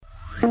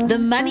The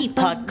Money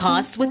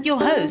Podcast with your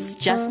hosts,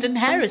 Justin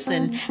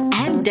Harrison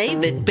and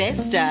David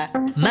Bester.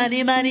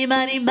 Money, money,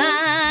 money,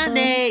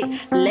 money.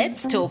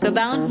 Let's talk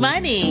about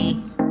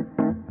money.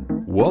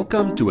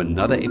 Welcome to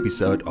another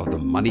episode of the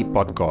Money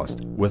Podcast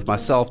with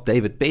myself,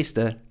 David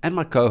Bester, and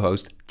my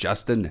co-host,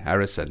 Justin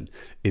Harrison.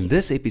 In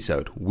this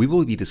episode, we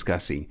will be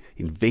discussing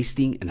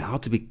investing and how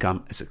to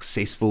become a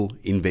successful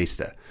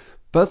investor.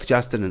 Both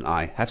Justin and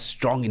I have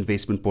strong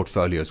investment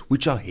portfolios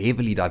which are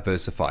heavily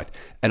diversified,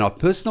 and our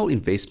personal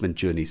investment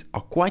journeys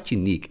are quite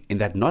unique in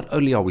that not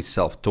only are we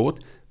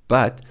self-taught,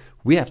 but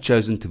we have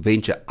chosen to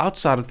venture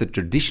outside of the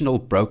traditional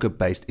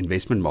broker-based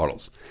investment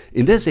models.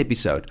 In this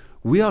episode,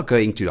 we are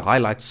going to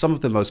highlight some of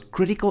the most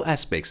critical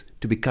aspects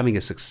to becoming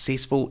a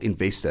successful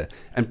investor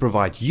and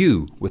provide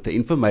you with the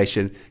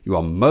information you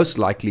are most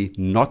likely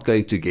not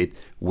going to get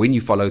when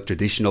you follow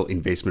traditional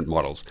investment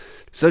models.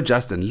 So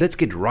Justin, let's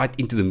get right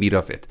into the meat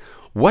of it.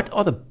 What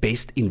are the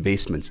best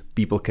investments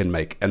people can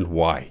make and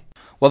why?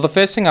 Well, the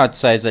first thing I'd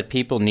say is that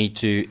people need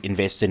to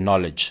invest in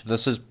knowledge.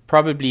 This is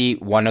probably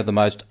one of the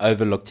most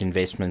overlooked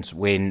investments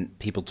when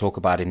people talk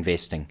about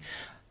investing.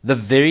 The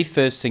very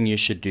first thing you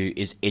should do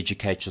is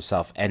educate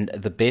yourself. And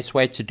the best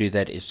way to do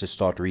that is to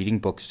start reading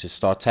books, to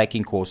start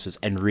taking courses,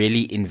 and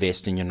really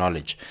invest in your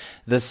knowledge.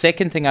 The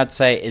second thing I'd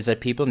say is that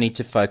people need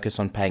to focus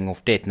on paying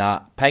off debt.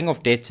 Now, paying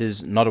off debt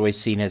is not always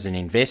seen as an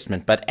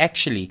investment, but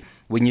actually,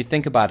 when you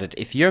think about it,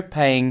 if you're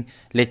paying,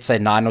 let's say,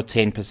 9 or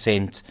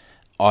 10%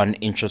 on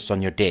interest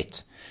on your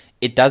debt,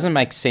 it doesn't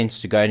make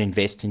sense to go and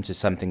invest into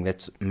something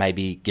that's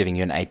maybe giving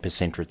you an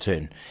 8%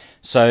 return.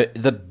 So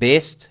the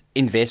best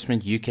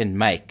investment you can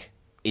make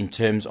in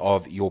terms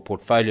of your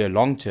portfolio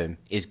long term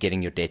is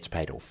getting your debts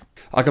paid off.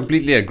 I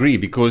completely agree,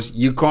 because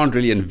you can't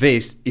really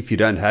invest if you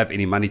don't have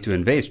any money to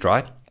invest,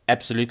 right?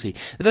 Absolutely.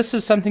 This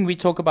is something we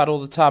talk about all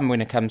the time when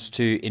it comes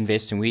to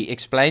investing. We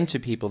explain to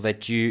people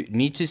that you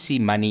need to see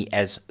money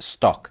as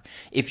stock.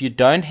 If you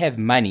don't have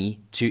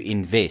money to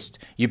invest,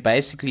 you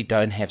basically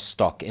don't have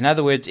stock. In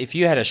other words, if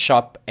you had a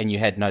shop and you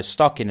had no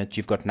stock in it,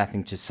 you've got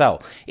nothing to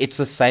sell. It's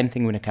the same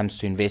thing when it comes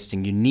to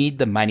investing. You need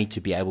the money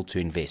to be able to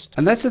invest.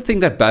 And that's the thing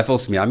that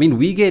baffles me. I mean,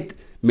 we get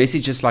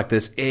messages like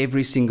this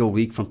every single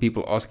week from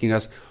people asking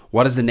us,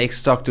 what is the next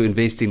stock to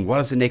invest in? What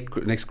is the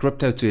next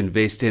crypto to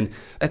invest in?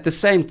 At the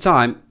same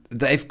time,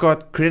 they've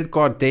got credit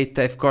card debt,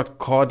 they've got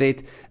car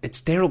debt. It's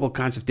terrible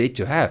kinds of debt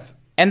to have.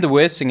 And the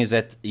worst thing is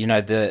that,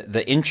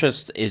 the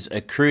interest is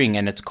accruing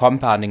and it's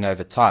compounding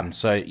over time.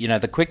 So,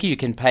 the quicker you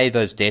can pay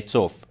those debts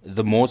off,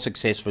 the more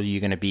successful you're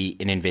going to be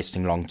in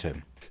investing long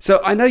term. So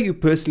I know you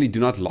personally do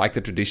not like the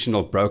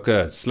traditional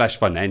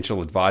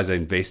broker/financial advisor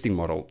investing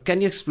model.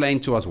 Can you explain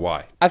to us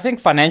why? I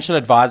think financial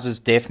advisors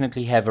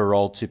definitely have a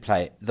role to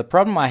play. The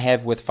problem I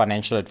have with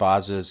financial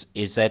advisors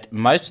is that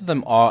most of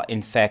them are,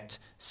 in fact,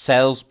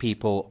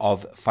 salespeople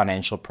of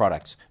financial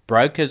products.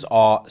 Brokers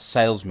are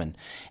salesmen.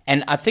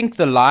 And I think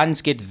the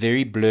lines get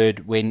very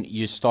blurred when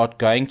you start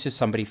going to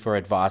somebody for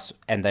advice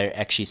and they're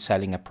actually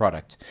selling a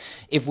product.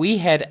 If we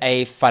had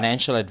a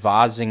financial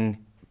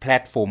advising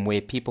platform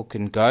where people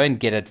can go and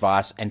get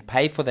advice and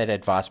pay for that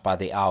advice by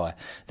the hour,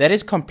 that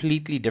is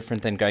completely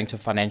different than going to a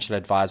financial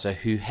advisor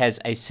who has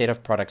a set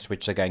of products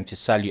which they're going to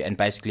sell you and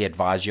basically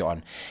advise you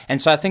on.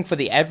 And so I think for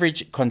the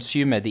average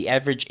consumer, the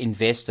average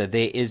investor,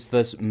 there is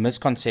this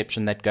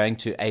misconception that going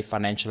to a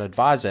financial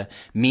advisor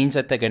means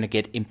that they're going to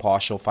get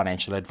impartial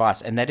financial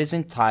advice, and that is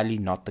entirely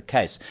not the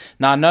case.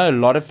 Now, I know a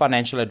lot of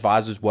financial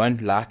advisors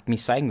won't like me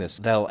saying this.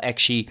 They'll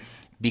actually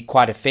be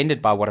quite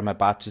offended by what I'm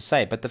about to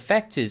say. But the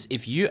fact is,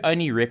 if you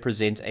only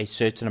represent a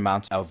certain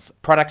amount of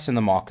products in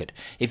the market,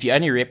 if you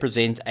only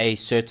represent a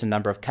certain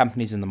number of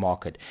companies in the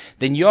market,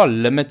 then you are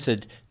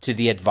limited to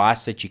the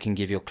advice that you can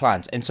give your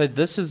clients. And so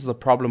this is the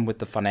problem with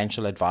the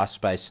financial advice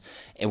space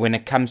when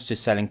it comes to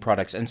selling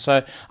products. And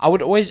so I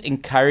would always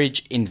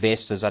encourage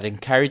investors, I'd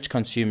encourage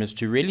consumers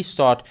to really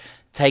start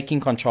taking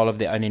control of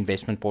their own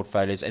investment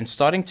portfolios and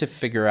starting to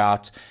figure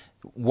out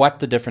what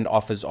the different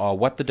offers are,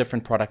 what the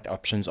different product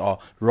options are,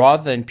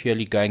 rather than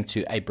purely going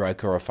to a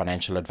broker or a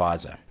financial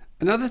advisor.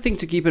 Another thing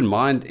to keep in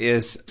mind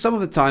is some of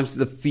the times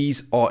the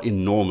fees are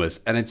enormous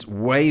and it's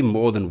way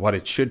more than what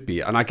it should be.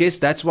 And I guess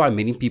that's why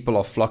many people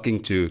are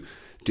flocking to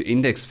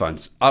index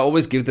funds. I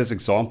always give this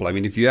example. I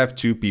mean, if you have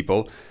two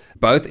people,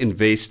 both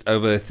invest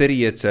over a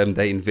 30-year term,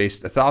 they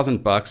invest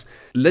 $1,000.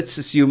 Let's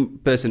assume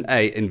person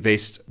A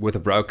invests with a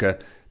broker,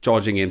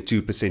 charging him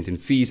 2% in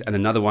fees, and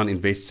another one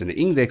invests in an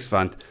index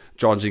fund,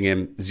 charging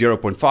him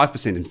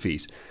 0.5% in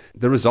fees.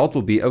 The result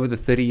will be over the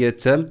 30-year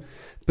term,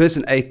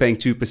 person A paying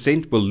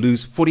 2% will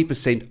lose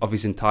 40% of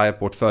his entire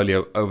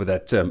portfolio over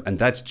that term, and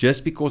that's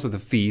just because of the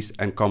fees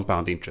and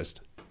compound interest.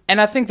 And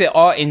I think there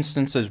are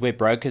instances where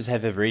brokers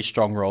have a very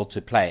strong role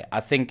to play. I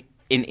think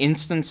in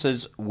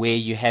instances where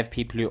you have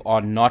people who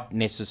are not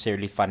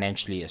necessarily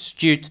financially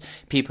astute,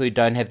 people who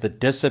don't have the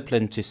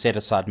discipline to set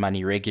aside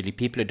money regularly,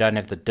 people who don't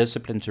have the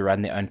discipline to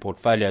run their own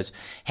portfolios,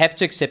 have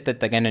to accept that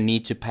they're going to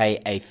need to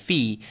pay a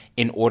fee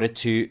in order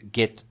to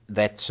get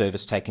that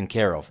service taken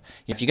care of.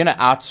 If you're going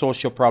to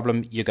outsource your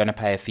problem, you're going to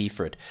pay a fee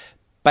for it.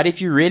 But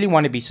if you really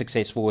want to be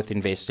successful with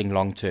investing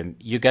long term,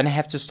 you're going to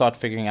have to start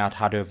figuring out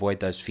how to avoid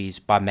those fees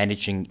by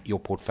managing your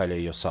portfolio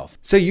yourself.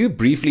 So you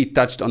briefly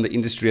touched on the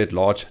industry at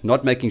large,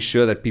 not making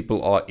sure that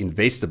people are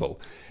investable.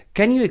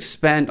 Can you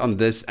expand on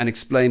this and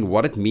explain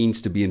what it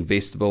means to be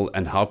investable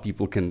and how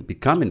people can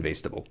become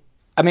investable?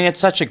 I mean, it's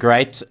such a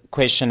great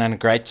question and a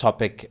great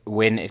topic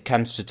when it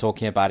comes to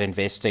talking about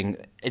investing.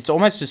 It's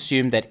almost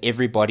assumed that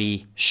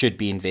everybody should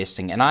be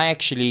investing, and I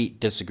actually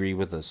disagree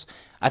with this.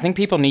 I think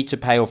people need to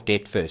pay off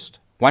debt first.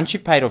 Once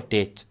you've paid off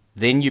debt,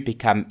 then you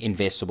become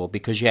investable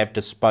because you have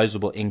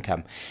disposable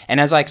income. And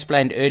as I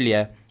explained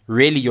earlier,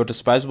 really your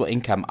disposable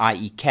income,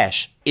 i.e.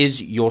 cash,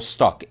 is your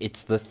stock.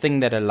 It's the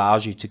thing that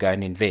allows you to go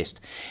and invest.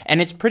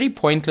 And it's pretty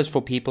pointless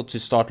for people to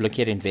start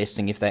looking at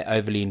investing if they're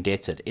overly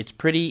indebted. It's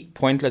pretty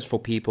pointless for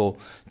people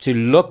to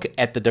look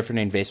at the different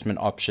investment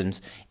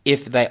options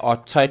if they are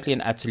totally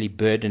and utterly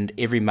burdened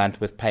every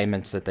month with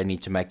payments that they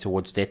need to make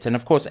towards debt. And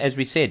of course, as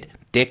we said,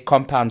 debt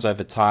compounds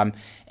over time,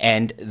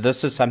 and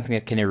this is something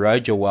that can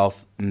erode your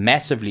wealth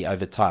massively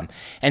over time.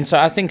 And so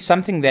I think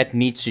something that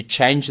needs to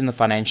change in the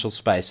financial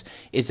space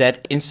is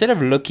that instead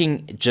of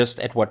looking just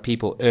at what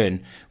people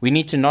earn, we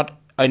need to not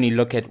only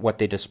look at what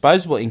their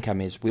disposable income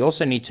is, we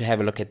also need to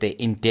have a look at their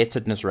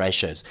indebtedness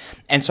ratios.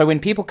 And so when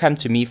people come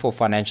to me for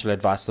financial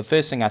advice, the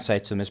first thing I say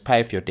to them is pay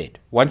off your debt.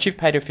 Once you've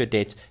paid off your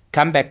debt,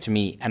 come back to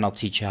me and I'll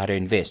teach you how to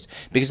invest.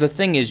 Because the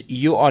thing is,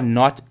 you are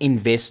not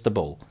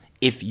investable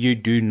if you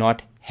do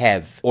not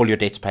have all your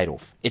debts paid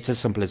off. It's as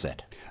simple as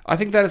that. I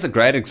think that is a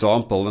great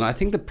example. And I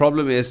think the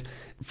problem is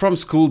from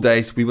school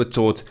days, we were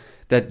taught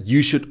that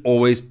you should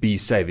always be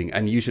saving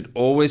and you should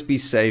always be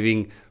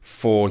saving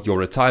for your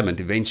retirement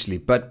eventually.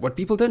 But what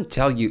people don't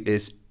tell you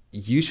is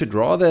you should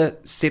rather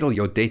settle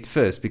your debt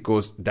first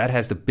because that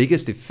has the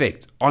biggest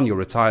effect on your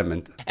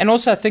retirement. And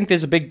also, I think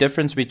there's a big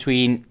difference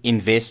between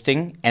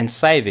investing and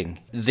saving.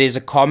 There's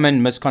a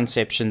common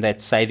misconception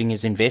that saving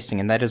is investing,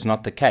 and that is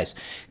not the case.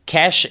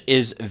 Cash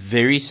is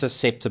very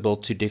susceptible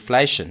to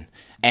deflation.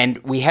 And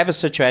we have a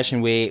situation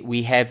where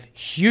we have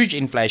huge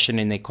inflation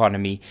in the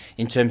economy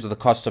in terms of the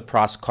cost of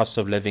price, cost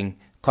of living,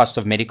 cost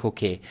of medical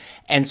care.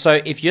 And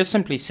so if you're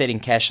simply setting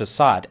cash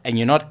aside and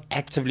you're not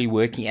actively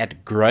working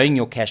at growing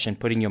your cash and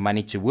putting your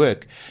money to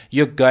work,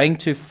 you're going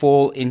to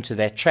fall into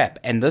that trap.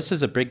 And this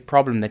is a big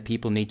problem that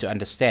people need to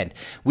understand.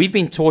 We've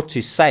been taught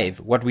to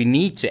save. What we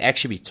need to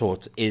actually be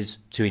taught is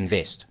to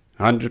invest.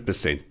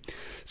 100%.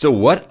 So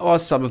what are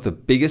some of the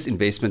biggest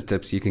investment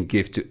tips you can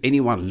give to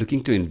anyone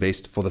looking to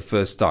invest for the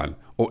first time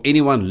or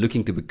anyone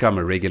looking to become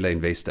a regular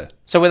investor?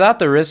 So without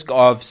the risk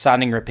of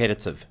sounding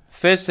repetitive,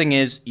 first thing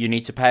is you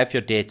need to pay off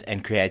your debt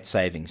and create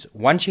savings.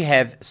 Once you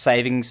have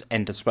savings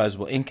and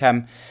disposable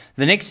income,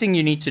 the next thing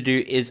you need to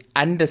do is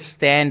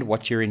understand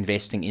what you're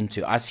investing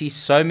into. I see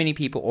so many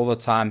people all the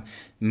time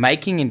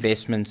making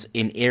investments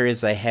in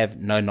areas they have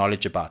no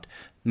knowledge about.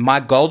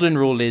 My golden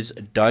rule is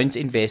don't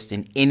invest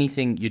in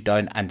anything you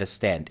don't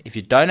understand. If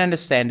you don't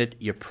understand it,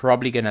 you're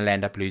probably going to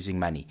land up losing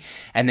money.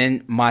 And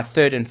then my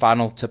third and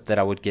final tip that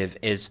I would give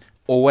is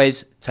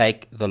always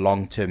take the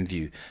long-term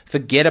view.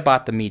 Forget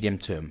about the medium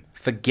term.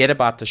 Forget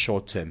about the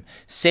short term.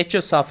 Set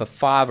yourself a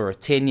 5 or a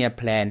 10-year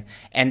plan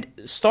and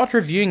start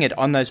reviewing it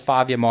on those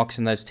 5-year marks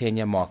and those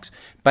 10-year marks.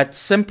 But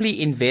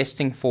simply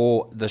investing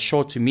for the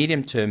short to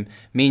medium term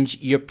means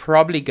you're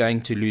probably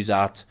going to lose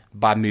out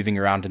by moving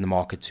around in the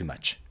market too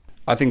much.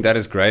 I think that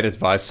is great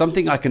advice.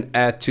 Something I can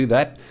add to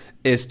that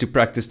is to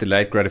practice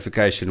delayed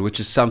gratification, which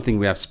is something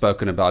we have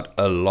spoken about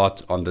a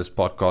lot on this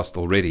podcast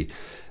already.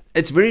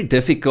 It's very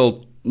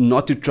difficult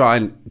not to try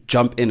and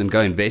jump in and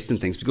go invest in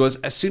things because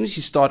as soon as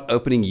you start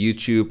opening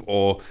YouTube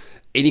or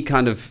any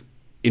kind of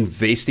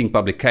investing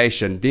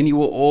publication, then you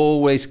will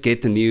always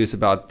get the news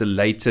about the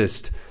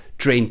latest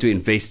trend to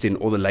invest in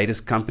or the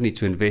latest company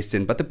to invest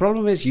in. But the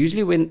problem is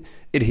usually when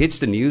it hits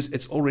the news,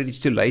 it's already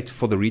too late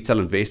for the retail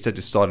investor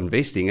to start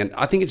investing. And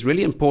I think it's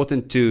really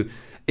important to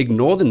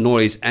ignore the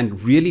noise and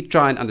really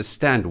try and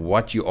understand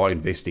what you are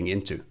investing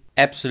into.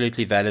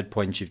 Absolutely valid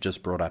point you've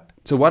just brought up.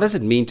 So what does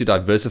it mean to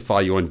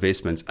diversify your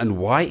investments and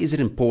why is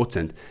it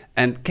important?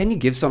 And can you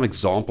give some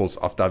examples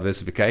of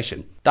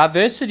diversification?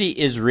 Diversity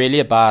is really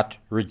about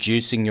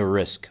reducing your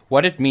risk.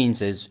 What it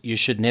means is you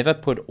should never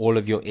put all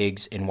of your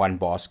eggs in one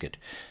basket.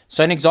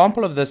 So an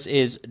example of this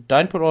is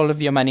don't put all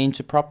of your money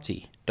into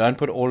property. Don't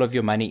put all of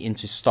your money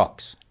into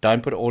stocks.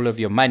 Don't put all of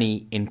your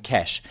money in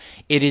cash.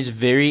 It is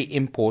very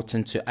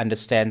important to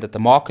understand that the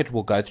market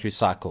will go through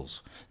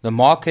cycles. The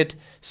market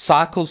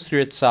cycles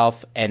through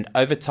itself, and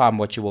over time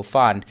what you will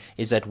find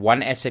is that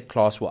one asset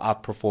class will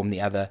outperform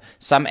the other.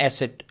 Some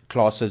asset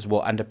classes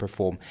will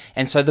underperform.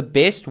 And so the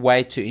best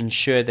way to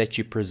ensure that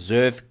you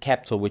preserve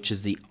capital, which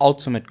is the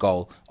ultimate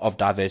goal of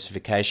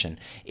diversification,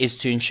 is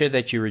to ensure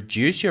that you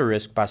reduce your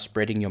risk by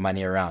spreading your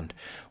money around.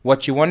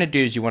 What you want to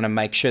do is you want to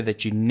make sure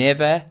that you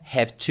never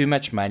have too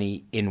much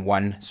money in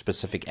one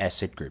specific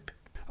asset group.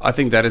 I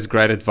think that is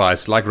great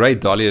advice. Like Ray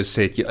Dalio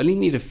said, you only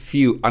need a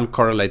few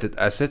uncorrelated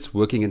assets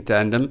working in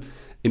tandem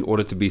in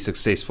order to be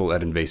successful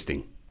at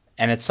investing.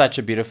 And it's such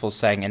a beautiful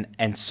saying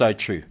and so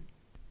true.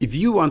 If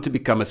you want to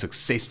become a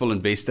successful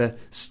investor,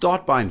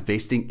 start by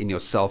investing in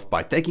yourself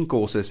by taking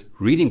courses,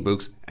 reading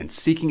books, and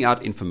seeking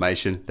out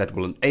information that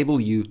will enable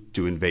you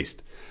to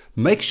invest.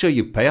 Make sure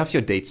you pay off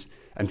your debts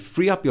and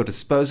free up your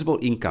disposable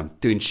income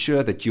to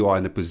ensure that you are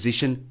in a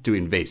position to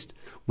invest.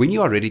 When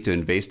you are ready to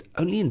invest,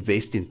 only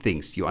invest in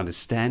things you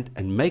understand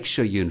and make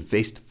sure you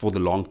invest for the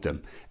long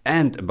term.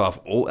 And above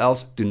all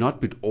else, do not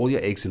put all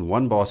your eggs in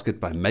one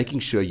basket by making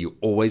sure you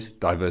always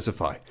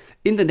diversify.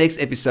 In the next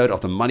episode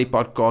of the Money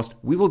Podcast,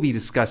 we will be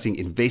discussing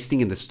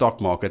investing in the stock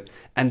market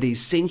and the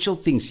essential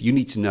things you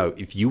need to know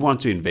if you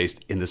want to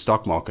invest in the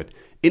stock market.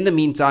 In the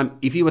meantime,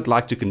 if you would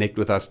like to connect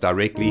with us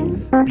directly,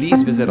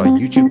 please visit our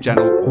YouTube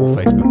channel or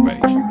Facebook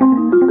page.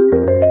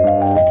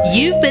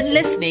 You've been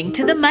listening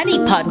to the Money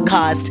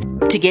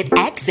Podcast. To get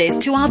access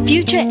to our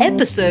future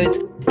episodes,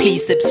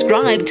 please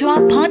subscribe to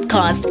our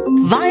podcast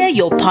via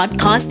your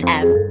podcast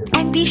app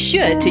and be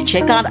sure to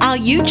check out our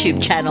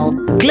YouTube channel,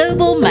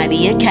 Global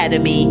Money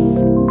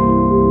Academy.